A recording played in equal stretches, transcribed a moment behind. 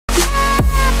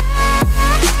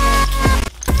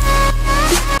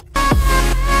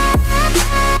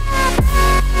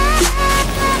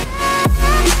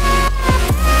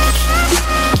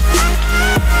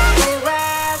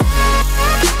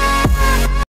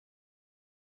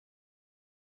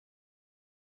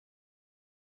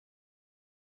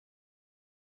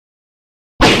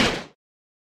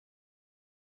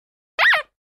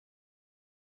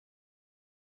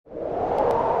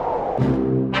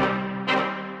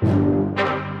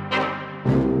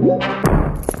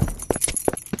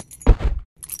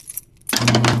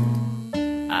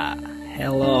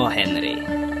Hello, Henry.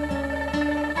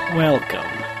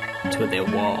 Welcome to the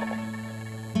wall.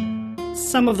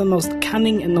 Some of the most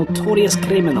cunning and notorious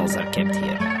criminals are kept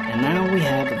here, and now we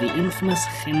have the infamous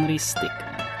Henry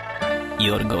Stickman.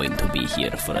 You're going to be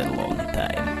here for a long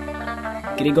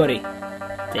time. Grigori,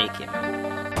 take him.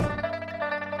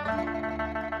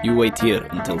 You wait here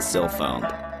until cell found.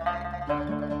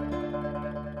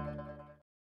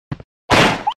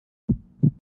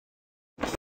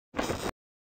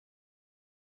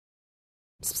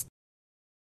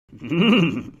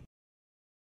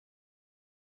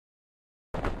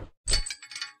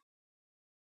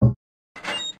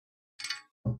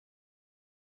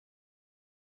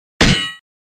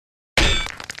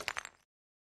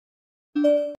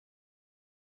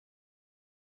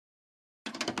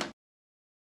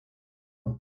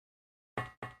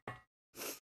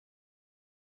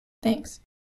 Thanks.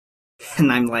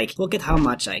 And I'm like, look at how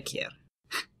much I care.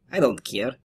 I don't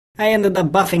care. I ended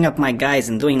up buffing up my guys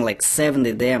and doing like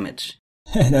 70 damage.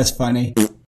 That's funny.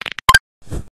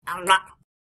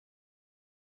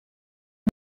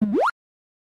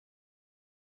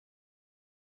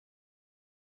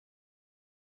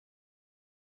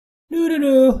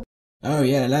 Doo-doo-doo. Oh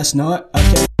yeah, last night.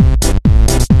 Okay.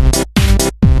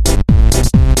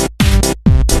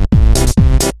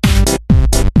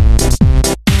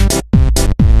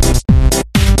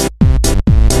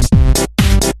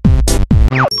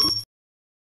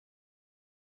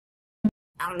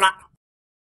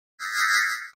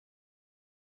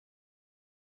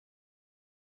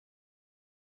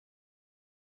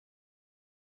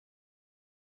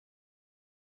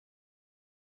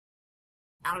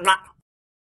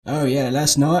 Oh yeah,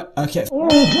 last night. Okay.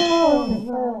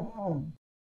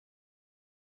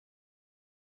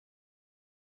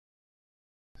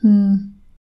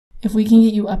 If we can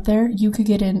get you up there, you could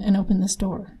get in and open this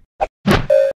door.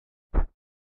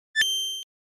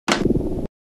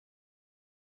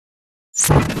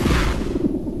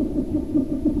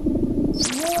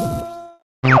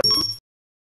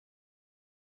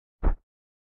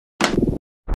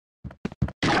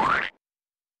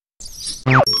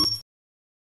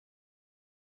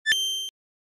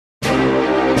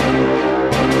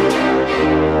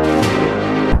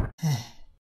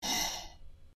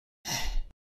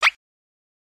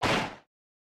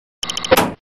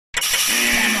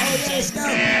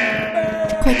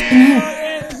 Quick, in here.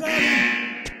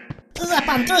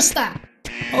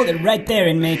 Hold it right there,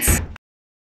 inmates.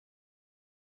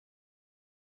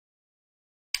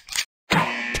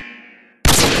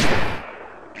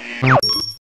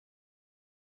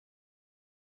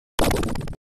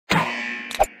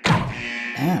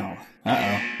 Ow.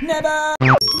 Uh-oh. Never!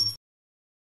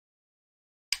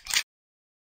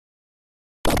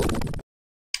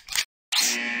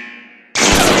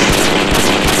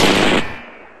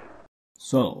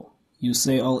 So, you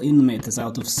say all inmate is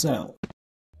out of cell?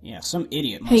 Yeah, some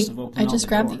idiot must have opened I just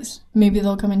grabbed these. Maybe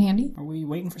they'll come in handy? Are we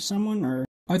waiting for someone, or...?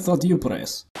 I thought you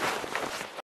press.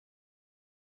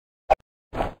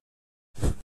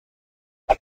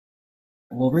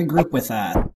 We'll regroup with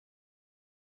that.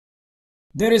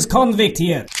 There is convict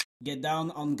here! Get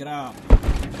down on ground.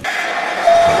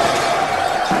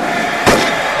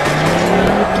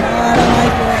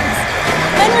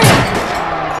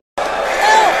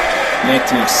 Back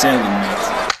to your cell,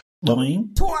 inmate.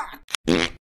 Doing?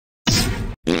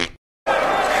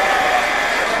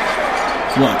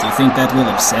 What, you think that will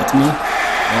upset me?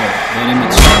 Oh, very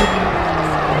much so.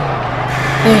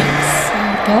 Thanks, I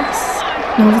guess.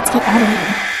 Now let's get out of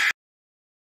here.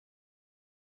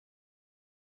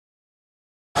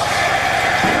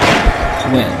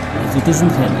 Well, if it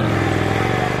isn't Henry.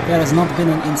 There has not been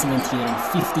an incident here in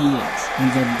 50 years,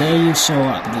 and the day you show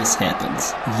up this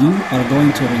happens. You are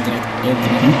going to regret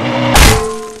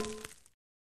everything.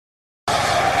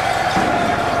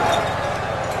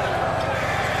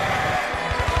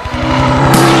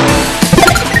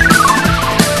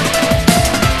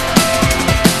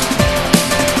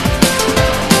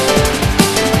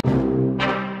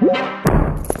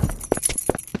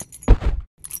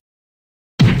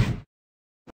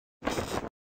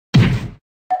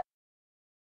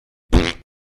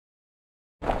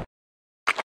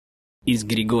 Is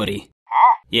Grigori?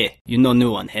 Yeah, you know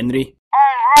new one, Henry?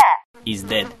 He's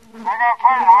dead.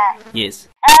 Yes.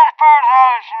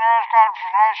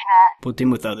 Put him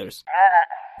with others.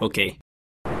 Okay.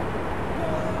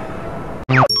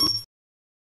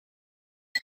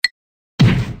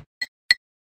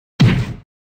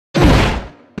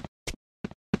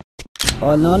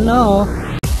 Oh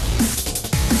no.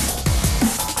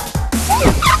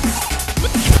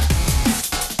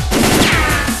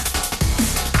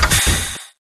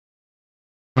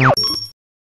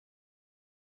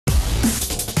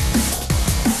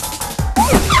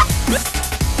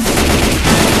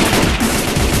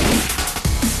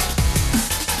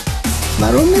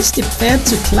 Warum ist die Pferd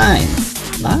zu klein?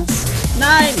 Was?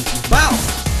 Nein! Bau!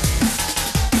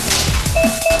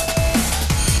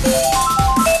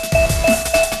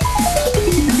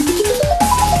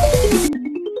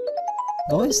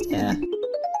 Wo ist er?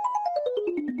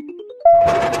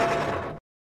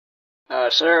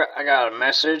 Sir, I got a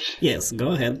message. Yes,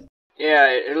 go ahead. Yeah,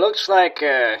 it looks like,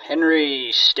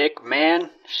 Henry Stickman?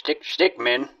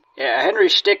 Stickman? Yeah, Henry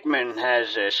Stickman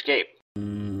has escaped.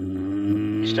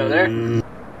 You still there?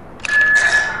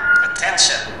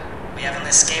 Attention! We have an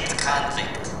escaped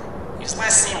convict. He was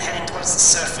last seen heading towards the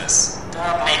surface.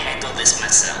 Don't make me do this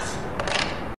myself.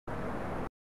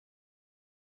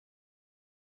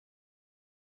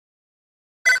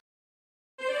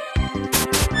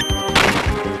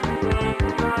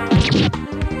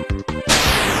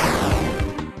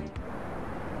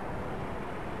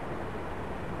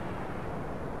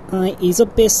 He's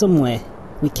up there somewhere.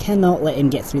 We cannot let him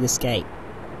get through the skate.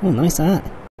 Oh, nice art.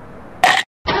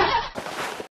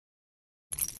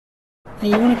 Hey,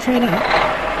 you wanna trade up?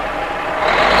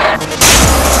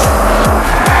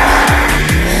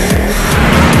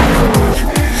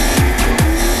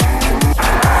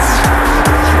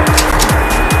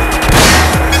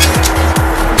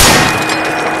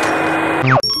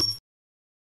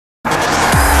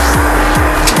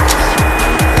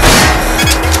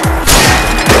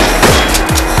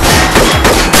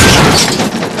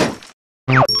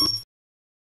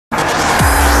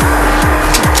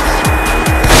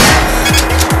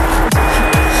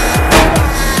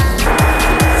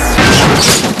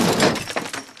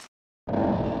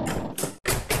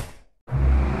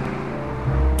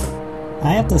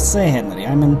 I have to say, Henry,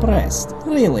 I'm impressed.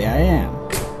 Really, I am.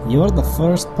 You're the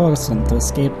first person to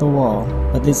escape the wall,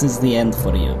 but this is the end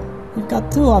for you. You've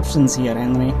got two options here,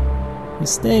 Henry. You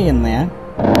stay in there,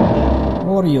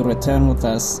 or you return with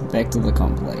us back to the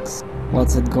complex.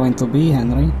 What's it going to be,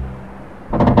 Henry?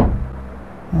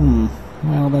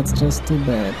 Well, that's just too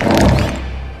bad.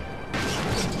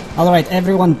 Alright,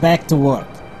 everyone back to work.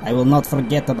 I will not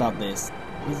forget about this.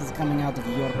 This is coming out of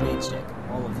your paycheck,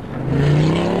 all of you.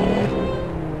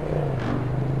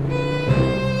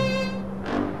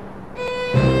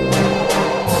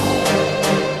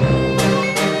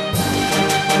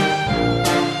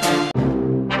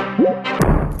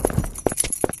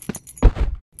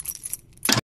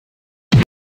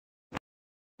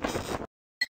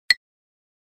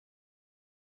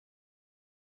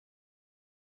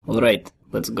 Alright,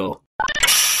 let's go.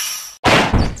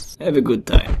 Have a good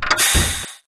time.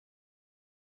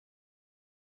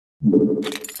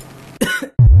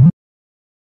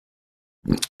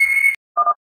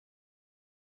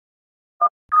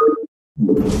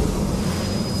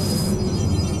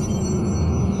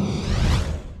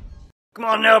 Come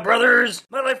on now, brothers!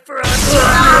 My life for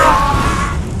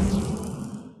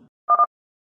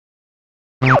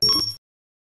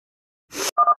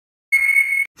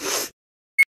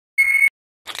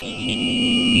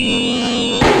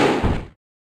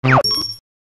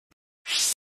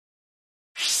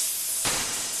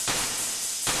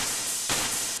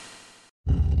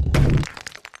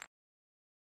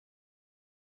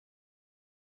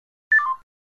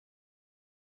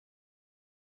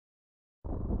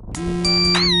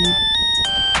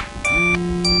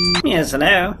Yes,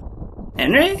 hello?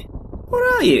 Henry?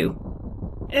 Where are you?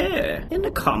 In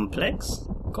the complex?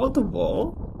 Called the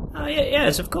wall? Oh,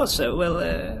 yes, of course, sir.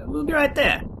 We'll be right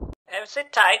there.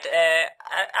 Sit tight.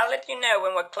 I'll let you know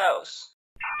when we're close.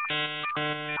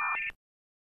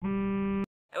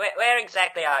 Where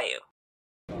exactly are you?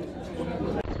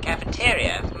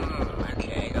 Cafeteria?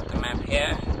 Okay, got the map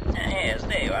here. Yes,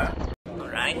 there you are.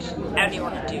 Alright, how do you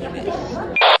want to do this?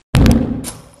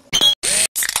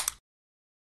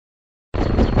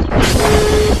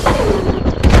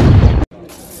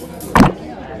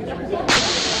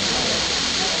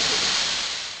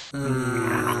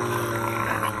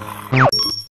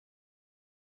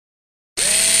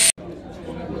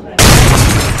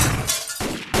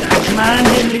 Come on,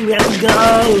 Henry, we have to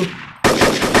go!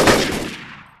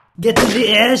 Get to the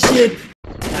airship!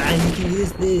 I need to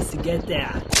use this to get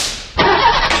there.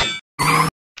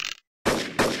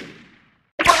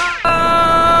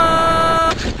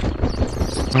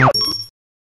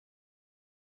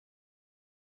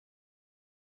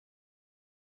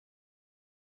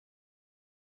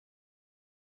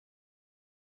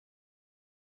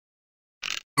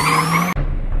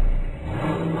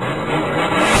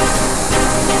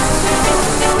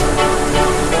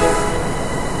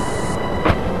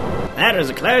 That was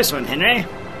a close one, Henry.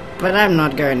 But I'm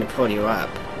not going to pull you up.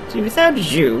 See, without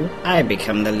you, I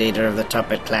become the leader of the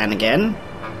Tuppet clan again.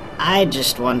 I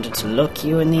just wanted to look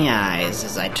you in the eyes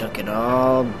as I took it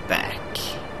all back.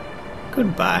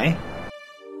 Goodbye.